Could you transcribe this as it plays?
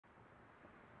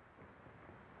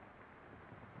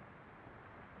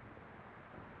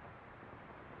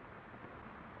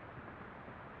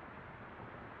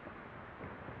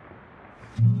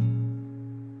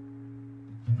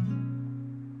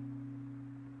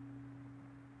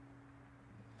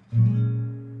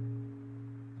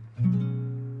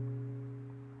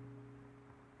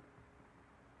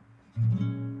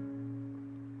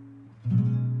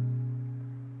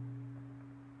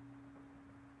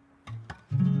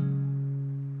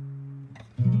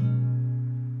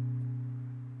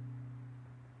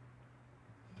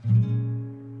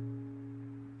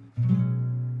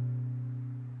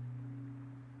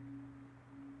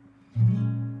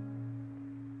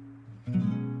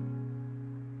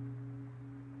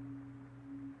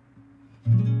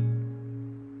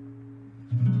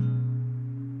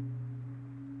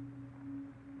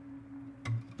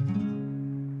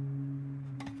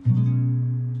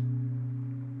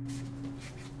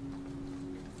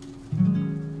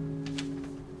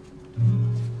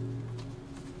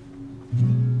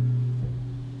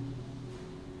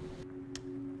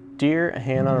Dear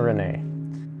Hannah Renee,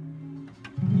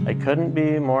 I couldn't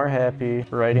be more happy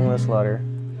writing this letter.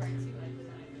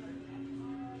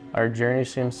 Our journey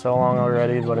seems so long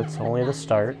already, but it's only the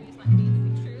start.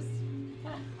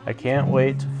 I can't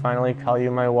wait to finally call you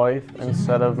my wife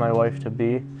instead of my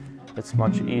wife-to-be. It's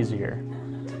much easier.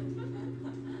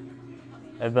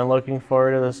 I've been looking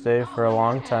forward to this day for a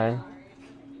long time,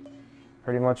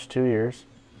 pretty much 2 years.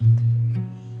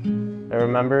 I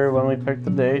remember when we picked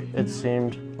the date, it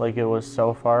seemed like it was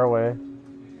so far away,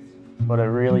 but it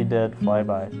really did fly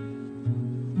by.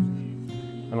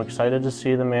 I'm excited to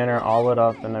see the manor all lit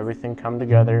up and everything come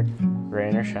together,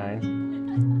 rain or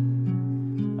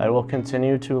shine. I will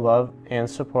continue to love and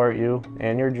support you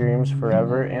and your dreams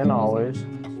forever and always.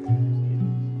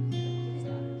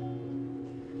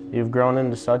 You've grown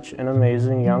into such an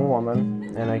amazing young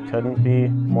woman, and I couldn't be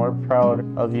more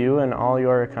proud of you and all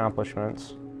your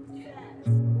accomplishments.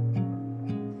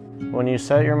 When you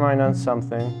set your mind on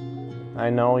something, I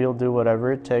know you'll do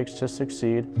whatever it takes to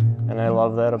succeed, and I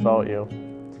love that about you.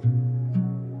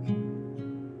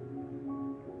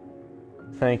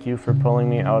 Thank you for pulling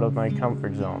me out of my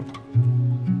comfort zone.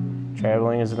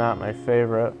 Traveling is not my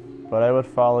favorite, but I would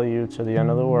follow you to the end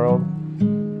of the world.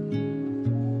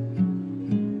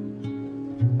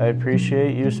 I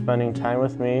appreciate you spending time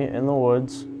with me in the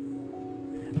woods.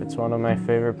 It's one of my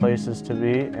favorite places to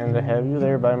be, and to have you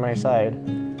there by my side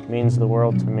means the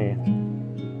world to me.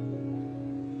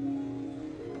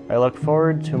 I look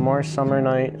forward to more summer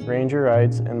night ranger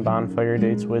rides and bonfire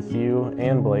dates with you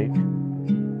and Blake.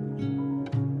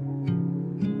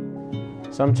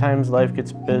 Sometimes life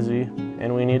gets busy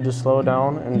and we need to slow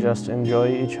down and just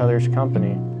enjoy each other's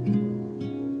company.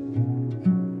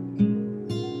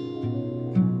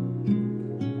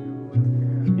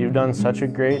 You've done such a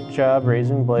great job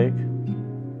raising Blake.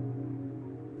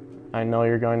 I know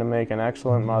you're going to make an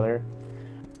excellent mother.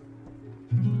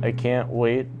 I can't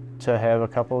wait to have a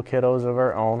couple of kiddos of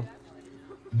our own.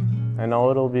 I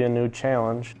know it'll be a new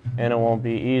challenge and it won't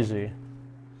be easy,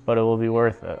 but it will be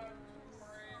worth it.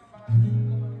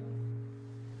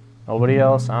 Nobody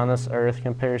else on this earth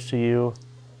compares to you.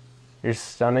 You're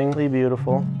stunningly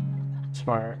beautiful,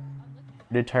 smart,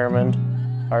 determined,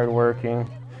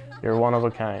 hardworking. You're one of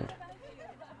a kind.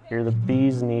 You're the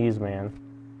bee's knees, man.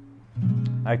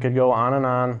 I could go on and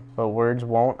on, but words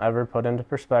won't ever put into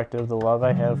perspective the love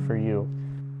I have for you.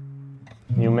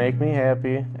 You make me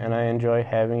happy, and I enjoy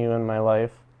having you in my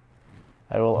life.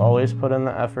 I will always put in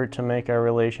the effort to make our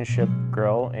relationship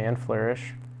grow and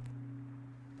flourish.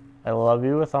 I love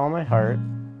you with all my heart.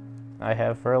 I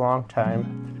have for a long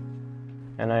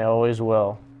time, and I always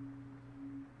will.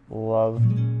 Love,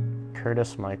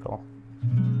 Curtis Michael.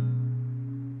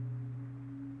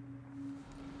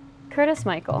 Curtis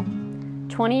Michael,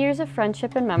 20 years of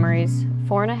friendship and memories,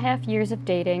 4.5 years of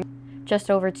dating, just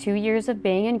over 2 years of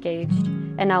being engaged,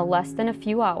 and now less than a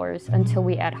few hours until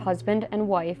we add husband and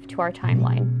wife to our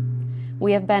timeline.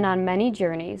 We have been on many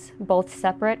journeys, both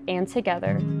separate and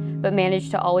together, but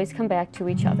managed to always come back to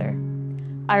each other.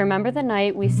 I remember the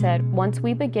night we said, once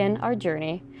we begin our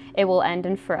journey, it will end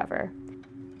in forever.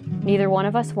 Neither one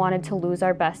of us wanted to lose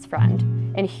our best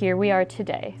friend, and here we are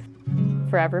today.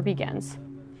 Forever begins.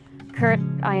 Kurt,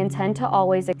 I intend to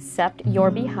always accept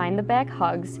your behind-the-back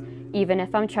hugs, even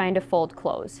if I'm trying to fold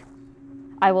clothes.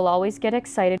 I will always get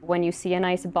excited when you see a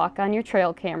nice buck on your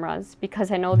trail cameras,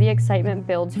 because I know the excitement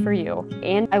builds for you,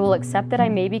 and I will accept that I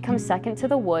may become second to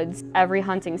the woods every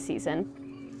hunting season.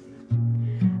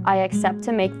 I accept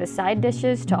to make the side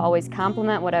dishes to always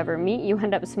complement whatever meat you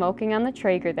end up smoking on the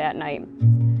Traeger that night.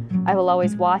 I will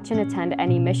always watch and attend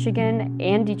any Michigan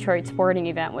and Detroit sporting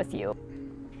event with you.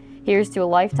 Here's to a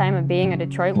lifetime of being a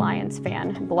Detroit Lions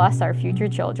fan. Bless our future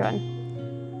children.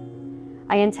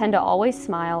 I intend to always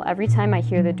smile every time I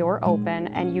hear the door open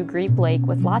and you greet Blake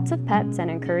with lots of pets and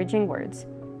encouraging words.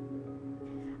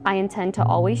 I intend to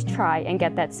always try and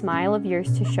get that smile of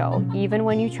yours to show, even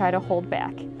when you try to hold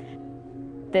back.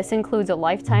 This includes a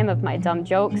lifetime of my dumb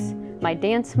jokes, my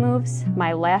dance moves,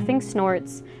 my laughing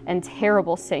snorts, and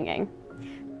terrible singing.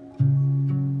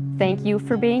 Thank you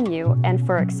for being you and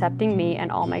for accepting me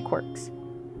and all my quirks.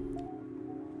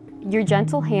 Your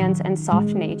gentle hands and soft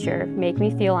nature make me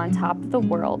feel on top of the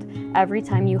world every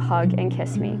time you hug and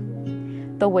kiss me.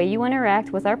 The way you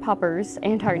interact with our puppers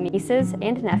and our nieces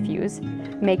and nephews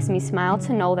makes me smile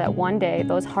to know that one day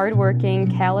those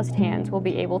hardworking, calloused hands will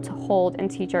be able to hold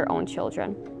and teach our own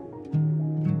children.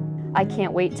 I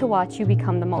can't wait to watch you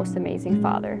become the most amazing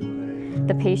father.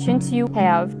 The patience you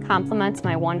have complements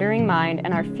my wondering mind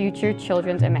and our future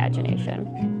children's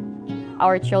imagination.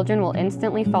 Our children will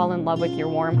instantly fall in love with your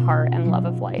warm heart and love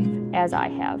of life, as I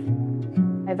have.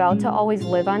 I vow to always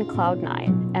live on cloud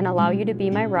 9 and allow you to be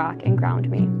my rock and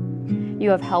ground me. You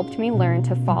have helped me learn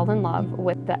to fall in love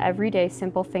with the everyday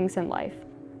simple things in life.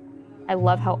 I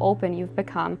love how open you've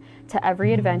become to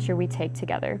every adventure we take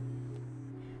together.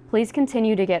 Please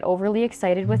continue to get overly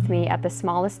excited with me at the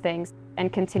smallest things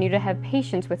and continue to have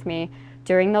patience with me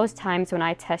during those times when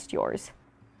I test yours.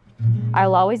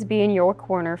 I'll always be in your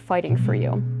corner fighting for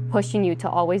you, pushing you to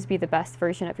always be the best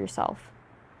version of yourself.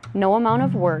 No amount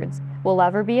of words will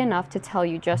ever be enough to tell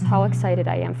you just how excited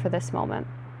I am for this moment.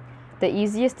 The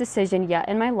easiest decision yet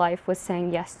in my life was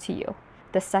saying yes to you.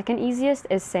 The second easiest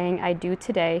is saying I do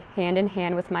today, hand in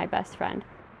hand with my best friend.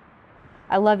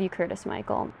 I love you, Curtis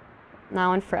Michael,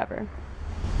 now and forever.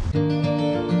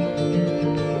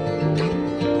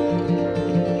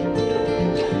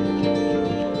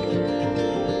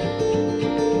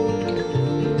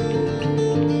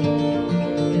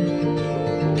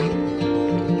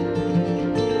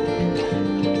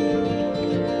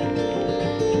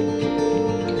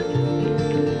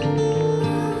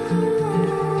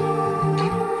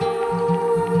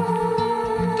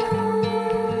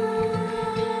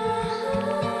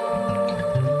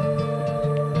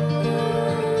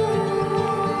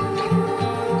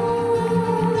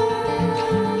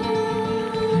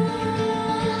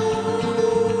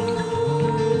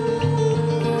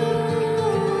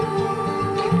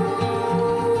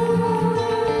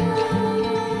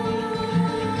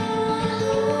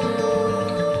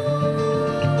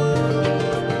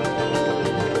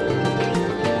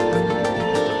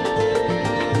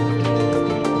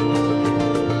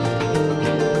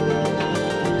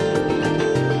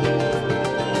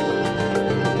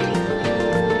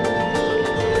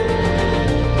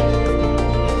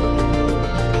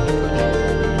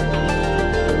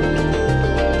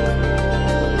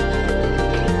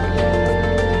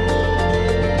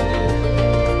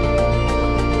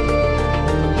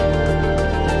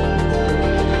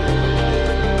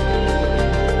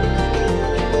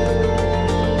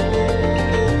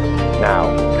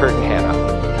 Now, Kurt and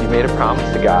Hannah, you made a promise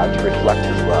to God to reflect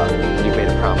His love, and you made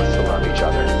a promise to love each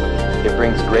other. It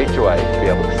brings great joy to be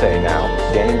able to say now,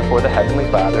 standing before the Heavenly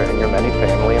Father and your many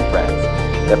family and friends,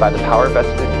 that by the power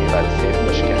vested in me by the state of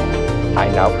Michigan,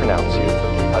 I now pronounce you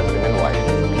husband and wife.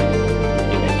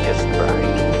 You may kiss the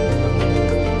bride.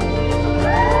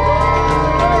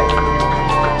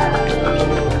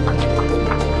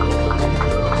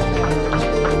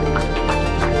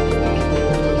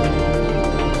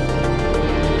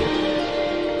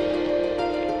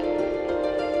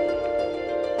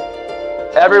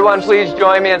 Everyone, please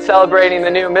join me in celebrating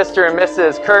the new Mr. and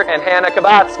Mrs. Kurt and Hannah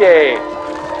Kabatsky.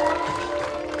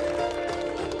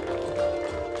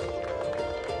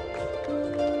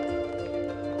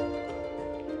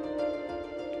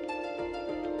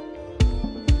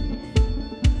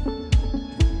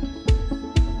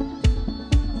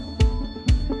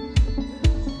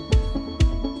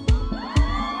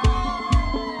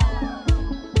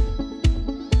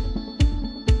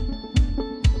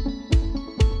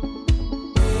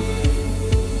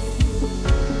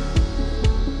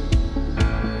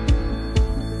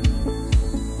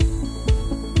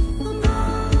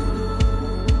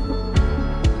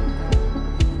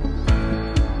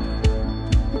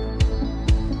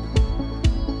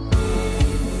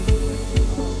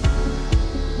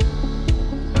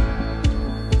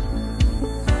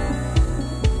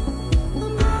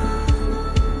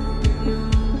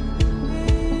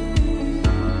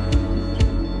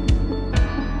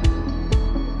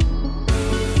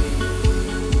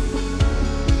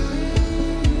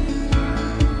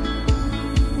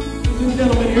 Ladies and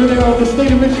gentlemen, here they are, the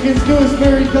state of Michigan's newest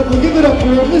married couple. Give it up for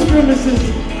Mr. and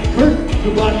Mrs. Kurt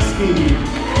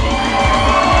Kabatsky.